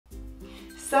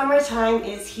Summertime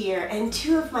is here and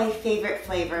two of my favorite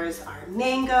flavors are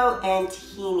mango and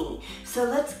tahini. So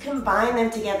let's combine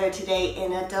them together today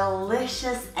in a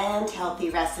delicious and healthy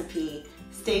recipe.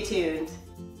 Stay tuned.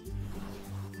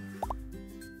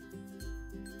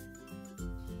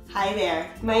 Hi there,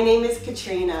 my name is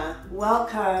Katrina.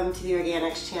 Welcome to the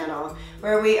Organixx channel,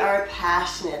 where we are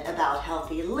passionate about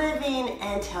healthy living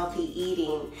and healthy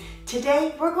eating.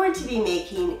 Today, we're going to be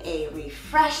making a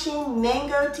refreshing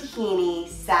mango tahini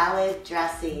salad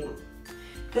dressing.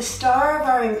 The star of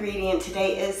our ingredient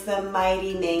today is the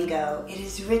mighty mango. It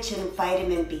is rich in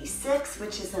vitamin B6,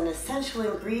 which is an essential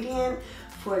ingredient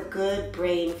for good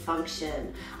brain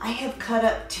function. I have cut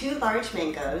up 2 large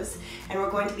mangoes and we're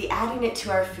going to be adding it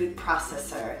to our food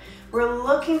processor. We're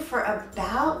looking for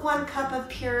about 1 cup of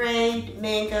pureed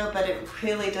mango, but it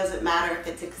really doesn't matter if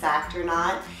it's exact or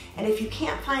not. And if you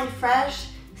can't find fresh,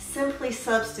 simply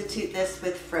substitute this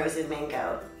with frozen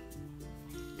mango.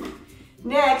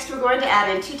 Next, we're going to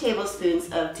add in 2 tablespoons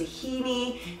of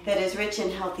tahini that is rich in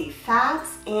healthy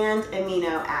fats and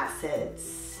amino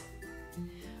acids.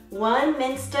 1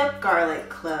 minced up garlic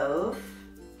clove,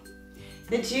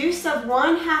 the juice of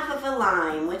 1/2 of a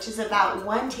lime, which is about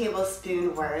 1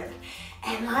 tablespoon worth,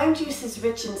 and lime juice is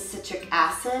rich in citric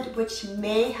acid, which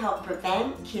may help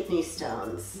prevent kidney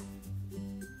stones.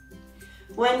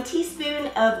 1 teaspoon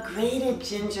of grated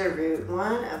ginger root,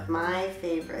 one of my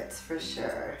favorites for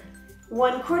sure.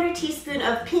 1/4 teaspoon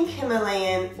of pink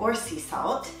Himalayan or sea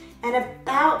salt, and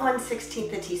about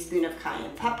 1/16 a teaspoon of cayenne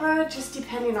pepper, just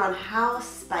depending on how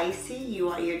spicy you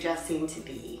want your dressing to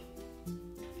be.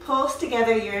 Pulse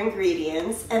together your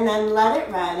ingredients and then let it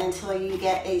run until you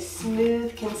get a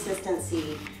smooth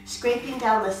consistency, scraping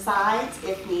down the sides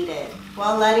if needed.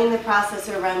 While letting the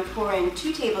processor run, pour in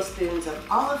 2 tablespoons of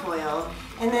olive oil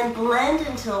and then blend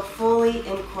until fully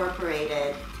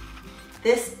incorporated.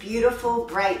 This beautiful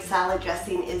bright salad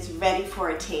dressing is ready for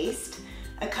a taste.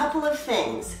 A couple of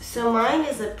things. So mine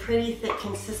is a pretty thick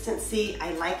consistency.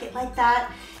 I like it like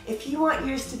that. If you want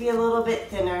yours to be a little bit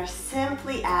thinner,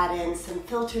 simply add in some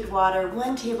filtered water,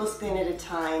 1 tablespoon at a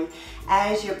time,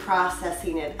 as you're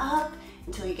processing it up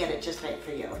until you get it just right for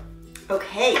you.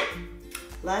 Okay,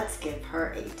 let's give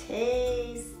her a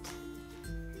taste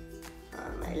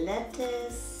on my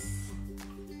lettuce.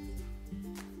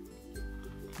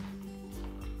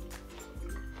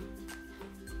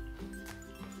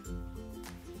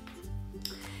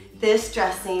 This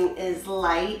dressing is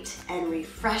light and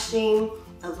refreshing,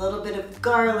 a little bit of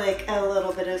garlic, a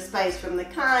little bit of spice from the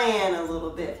cayenne, a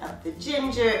little bit of the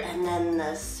ginger, and then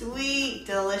the sweet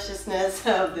deliciousness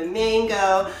of the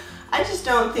mango. I just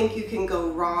don't think you can go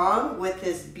wrong with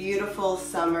this beautiful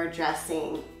summer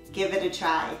dressing. Give it a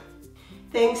try.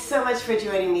 Thanks so much for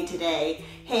joining me today.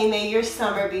 Hey, may your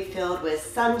summer be filled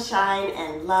with sunshine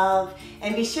and love,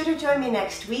 and be sure to join me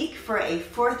next week for a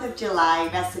 4th of July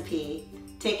recipe.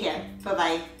 Take care.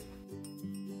 Bye-bye.